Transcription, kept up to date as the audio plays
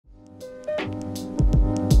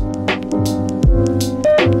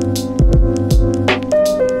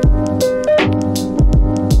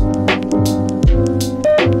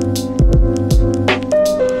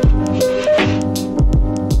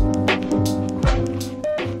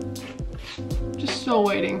still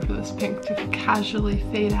waiting for this pink to casually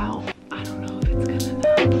fade out. I don't know if it's gonna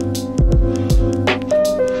though.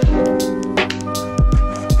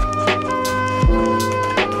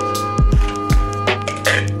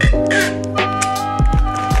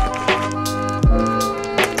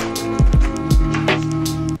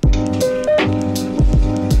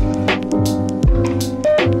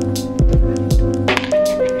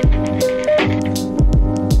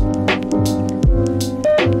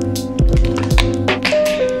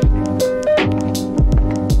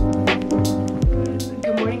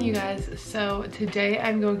 Today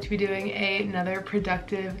I'm going to be doing another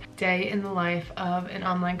productive day in the life of an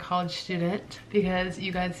online college student because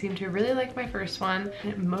you guys seem to really like my first one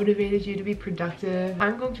and it motivated you to be productive.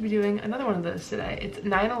 I'm going to be doing another one of those today. It's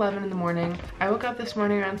 9:11 in the morning. I woke up this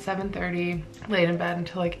morning around 7:30, laid in bed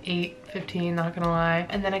until like 8:15, not gonna lie.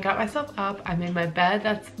 And then I got myself up, I made my bed.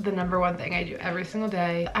 That's the #1 thing I do every single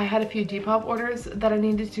day. I had a few Depop orders that I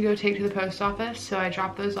needed to go take to the post office, so I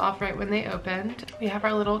dropped those off right when they opened. We have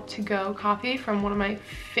our little to-go coffee from one of my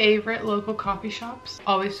favorite local coffee shops.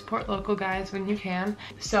 Always support local, guys, when you can.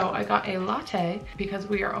 So I got a latte because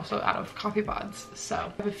we are also out of coffee pods. So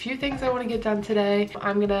I have a few things I want to get done today.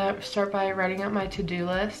 I'm gonna start by writing out my to-do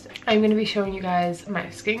list. I'm gonna be showing you guys my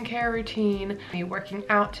skincare routine, me working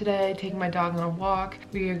out today, taking my dog on a walk.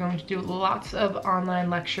 We are going to do lots of online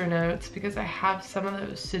lecture notes because I have some of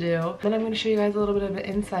those to do. Then I'm going to show you guys a little bit of an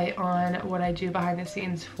insight on what I do behind the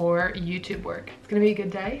scenes for YouTube work. It's going to be a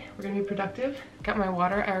good day. We're going to be productive. Got my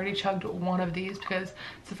water. I already chugged one of these because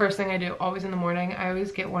it's the first thing I do always in the morning. I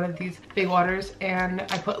always get one of these big waters and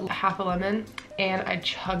I put half a lemon and I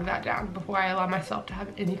chug that down before I allow myself to have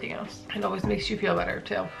anything else. It always makes you feel better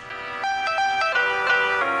too.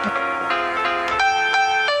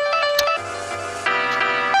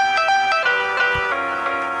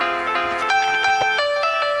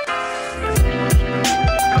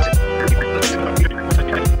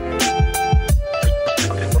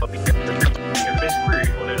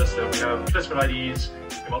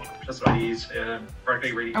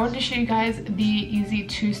 I wanted to show you guys the easy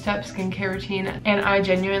 2-step skincare routine, and I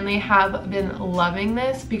genuinely have been loving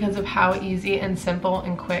this because of how easy and simple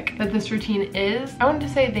and quick that this routine is. I wanted to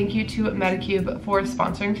say thank you to Medicube for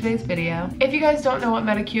sponsoring today's video. If you guys don't know what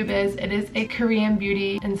Medicube is, it is a Korean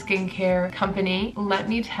beauty and skincare company. Let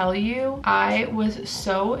me tell you, I was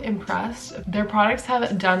so impressed. Their products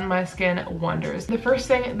have done my skin wonders. The first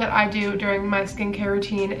thing that I do during my skincare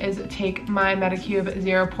routine is take my Medicube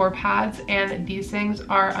Zero Pore pads, and these things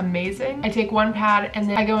are amazing. I take one pad and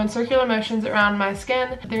then I go in circular motions around my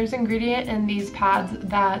skin. There's an ingredient in these pads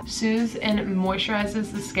that soothes and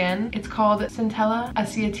moisturizes the skin. It's called Centella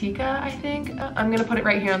Asiatica, I think. I'm gonna put it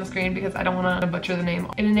right here on the screen because I don't want to butcher the name.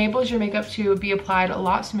 It enables your makeup to be applied a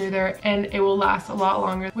lot smoother and it will last a lot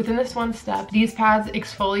longer. Within this one step, these pads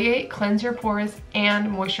exfoliate, cleanse your pores, and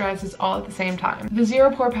moisturizes all at the same time. The Zero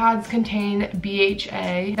Pore pads contain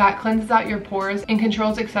BHA that cleanses out your pores and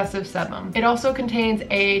controls excessive sebum. It also contains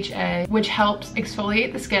AHA, which helps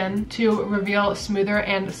exfoliate the skin to reveal smoother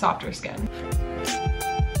and softer skin.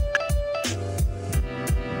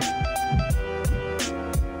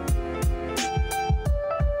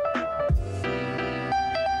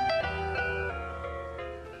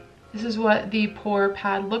 This is what the pore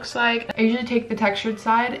pad looks like. I usually take the textured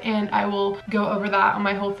side and I will go over that on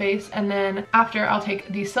my whole face, and then after I'll take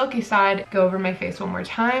the silky side, go over my face one more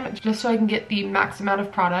time just so I can get the max amount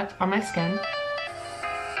of product on my skin.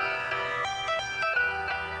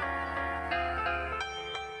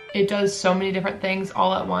 It does so many different things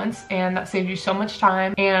all at once, and that saves you so much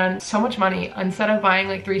time and so much money. Instead of buying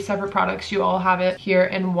like 3 separate products, you all have it here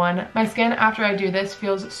in one. My skin after I do this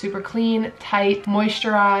feels super clean, tight,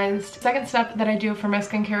 moisturized. Second step that I do for my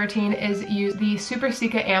skincare routine is use the Super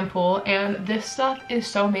Cica ampoule, and this stuff is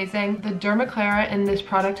so amazing. The Dermaclara in this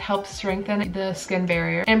product helps strengthen the skin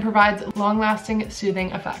barrier and provides long-lasting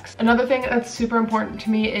soothing effects. Another thing that's super important to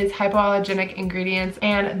me is hypoallergenic ingredients,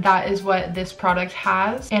 and that is what this product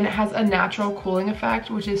has. And it has a natural cooling effect,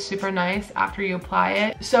 which is super nice after you apply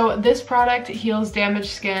it. So this product heals damaged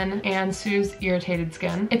skin and soothes irritated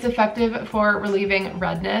skin. It's effective for relieving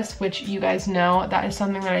redness, which you guys know that is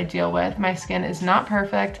something that I deal with. My skin is not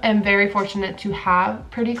perfect. I'm very fortunate to have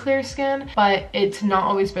pretty clear skin, but it's not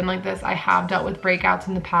always been like this. I have dealt with breakouts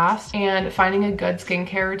in the past, and finding a good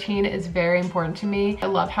skincare routine is very important to me. I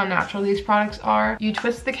love how natural these products are. You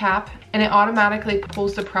twist the cap and it automatically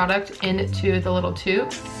pulls the product into the little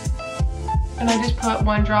tube. And I just put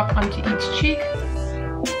 1 drop onto each cheek.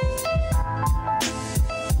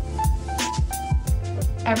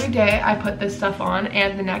 Every day I put this stuff on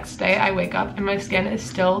and the next day I wake up and my skin is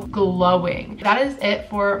still glowing. That is it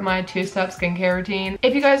for my 2-step skincare routine.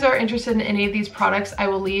 If you guys are interested in any of these products, I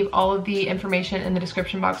will leave all of the information in the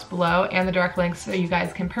description box below and the direct links so you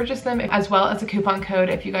guys can purchase them, as well as a coupon code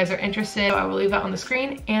if you guys are interested. So I will leave that on the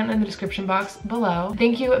screen and in the description box below.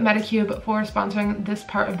 Thank you Medicube for sponsoring this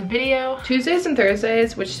part of the video. Tuesdays and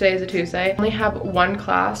Thursdays, which today is a Tuesday, I only have one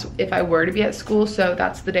class if I were to be at school, so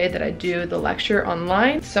that's the day that I do the lecture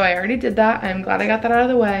online. So I already did that. I'm glad I got that out of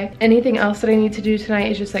the way. Anything else that I need to do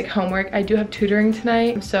tonight is just like homework. I do have tutoring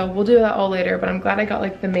tonight, so we'll do that all later, but I'm glad I got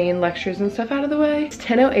like the main lectures and stuff out of the way. It's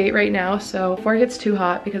 10:08 right now, so before it gets too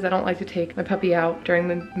hot, because I don't like to take my puppy out during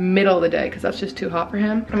the middle of the day because that's just too hot for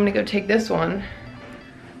him, I'm gonna go take this one.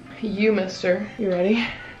 You, mister. You ready?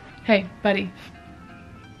 Hey, buddy.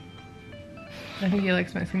 I think he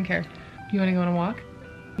likes my skincare. You wanna go on a walk?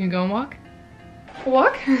 You gonna go and walk?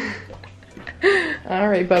 Walk? All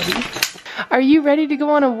right, Bubby. Are you ready to go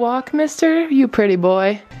on a walk, mister? You pretty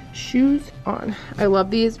boy. Shoes on. I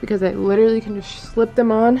love these because I literally can just slip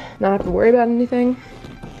them on, not have to worry about anything.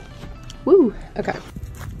 Woo, okay.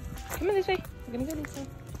 Come on this way. We're gonna go this way.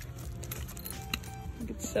 I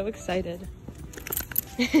get so excited.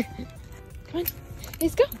 Come on,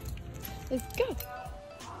 let's go. Let's go.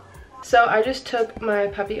 So I just took my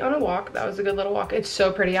puppy on a walk. That was a good little walk. It's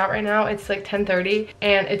so pretty out right now. It's like 10:30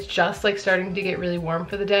 and it's just like starting to get really warm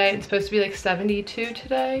for the day. It's supposed to be like 72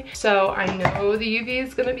 today. So I know the UV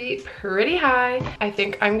is gonna be pretty high. I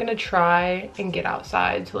think I'm gonna try and get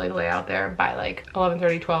outside to like lay out there by like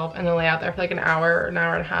 11:30, 12 and then lay out there for like an hour or an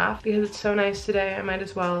hour and a half because it's so nice today. I might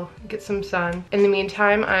as well get some sun. In the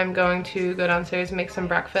meantime, I'm going to go downstairs and make some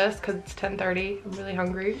breakfast because it's 10:30. I'm really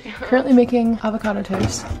hungry. Currently making avocado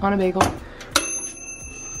toast on a bagel.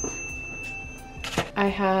 I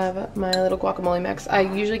have my little guacamole mix. I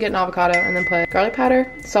usually get an avocado and then put garlic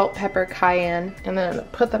powder, salt, pepper, cayenne, and then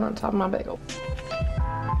put that on top of my bagel.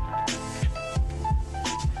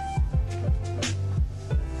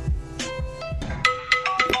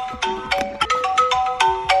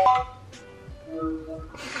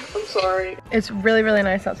 Sorry. It's really, really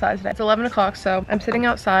nice outside today. It's 11 o'clock, so I'm sitting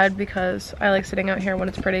outside because I like sitting out here when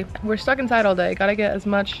it's pretty. We're stuck inside all day. Gotta get as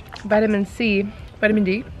much vitamin C, vitamin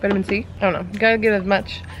D, vitamin C, I don't know. Gotta get as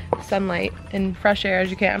much sunlight and fresh air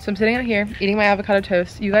as you can. So I'm sitting out here eating my avocado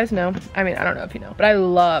toast. You guys know, I mean, I don't know if you know, but I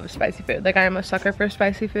love spicy food. Like I am a sucker for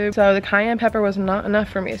spicy food. So the cayenne pepper was not enough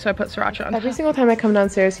for me, so I put sriracha on. Every single time I come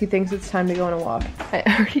downstairs, he thinks it's time to go on a walk. I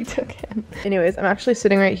already took him. Anyways, I'm actually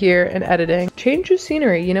sitting right here and editing. Change of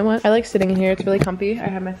scenery, you know what? I like sitting in here, it's really comfy. I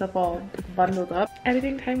have myself all bundled up.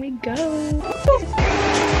 Editing time we go.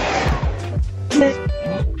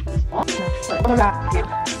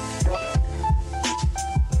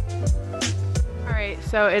 Alright,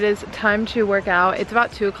 so it is time to work out. It's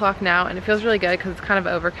about 2 o'clock now and it feels really good because it's kind of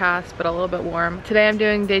overcast but a little bit warm. Today I'm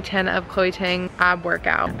doing day 10 of Chloe Ting ab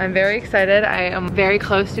workout. I'm very excited. I am very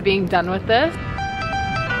close to being done with this.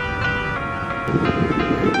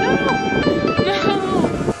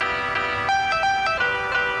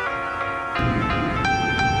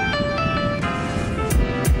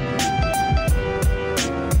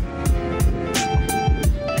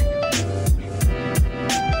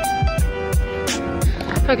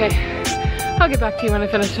 Okay, I'll get back to you when I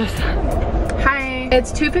finish this. Hi,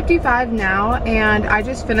 it's 2:55 now and I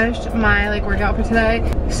just finished my workout for today.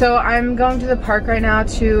 So I'm going to the park right now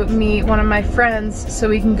to meet one of my friends so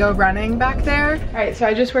we can go running back there. All right, so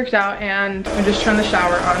I just worked out and I'm just trying the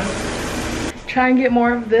shower on. Try and get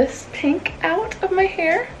more of this pink out of my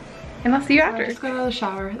hair. And I'll see you after. I just got out of the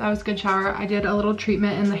shower. That was a good shower. I did a little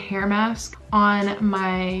treatment in the hair mask on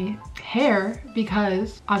my hair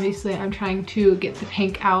because obviously I'm trying to get the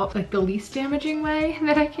pink out like the least damaging way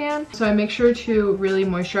that I can. So I make sure to really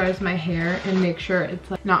moisturize my hair and make sure it's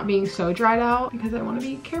not being so dried out because I want to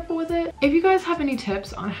be careful with it. If you guys have any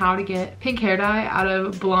tips on how to get pink hair dye out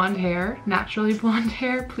of blonde hair, naturally blonde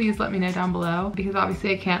hair, please let me know down below because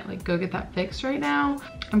obviously I can't go get that fixed right now.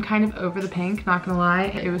 I'm kind of over the pink, not gonna lie.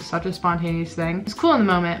 It was such a spontaneous thing. It's cool in the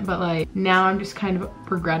moment, but now I'm just kind of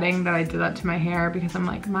regretting that I did that to my hair because I'm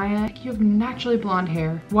like, Maya, you have naturally blonde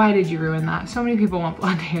hair. Why did you ruin that? So many people want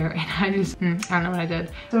blonde hair and I just, I don't know what I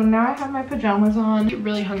did. So now I have my pajamas on. I'm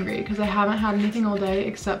really hungry because I haven't had anything all day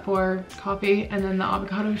except for coffee and then the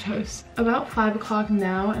avocado toast. About 5 o'clock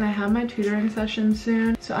now and I have my tutoring session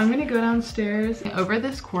soon. So I'm gonna go downstairs. Over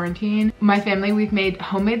this quarantine, my family, we've made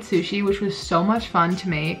homemade sushi, which was so much fun to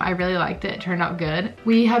make. I really liked it. It turned out good.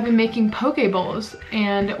 We have been making poke bowls,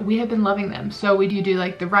 and we have been loving them. So we do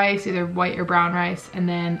like the rice, either white or brown rice, and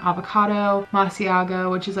then avocado,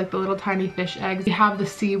 masiago, which is like the little tiny fish eggs. We have the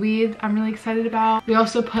seaweed I'm really excited about. We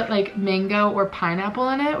also put like mango or pineapple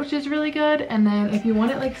in it, which is really good. And then if you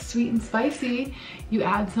want it like sweet and spicy, you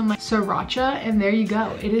add some like sriracha, and there you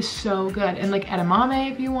go. It is so good. And like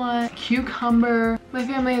edamame if you want, cucumber. My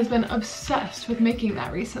family has been obsessed with making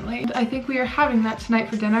that recently. I think we are having that tonight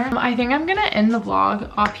for dinner. I think I'm gonna end the vlog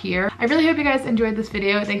off here. I really hope you guys enjoyed this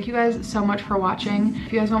video. Thank you guys so much for watching.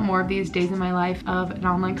 If you guys want more of these days in my life of an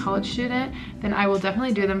online college student, then I will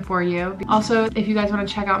definitely do them for you. Also, if you guys want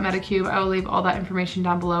to check out Medicube, I will leave all that information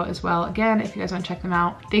down below as well. Again, if you guys want to check them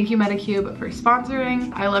out. Thank you, Medicube, for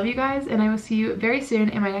sponsoring. I love you guys, and I will see you very soon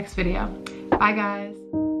in my next video. Bye,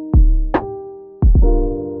 guys.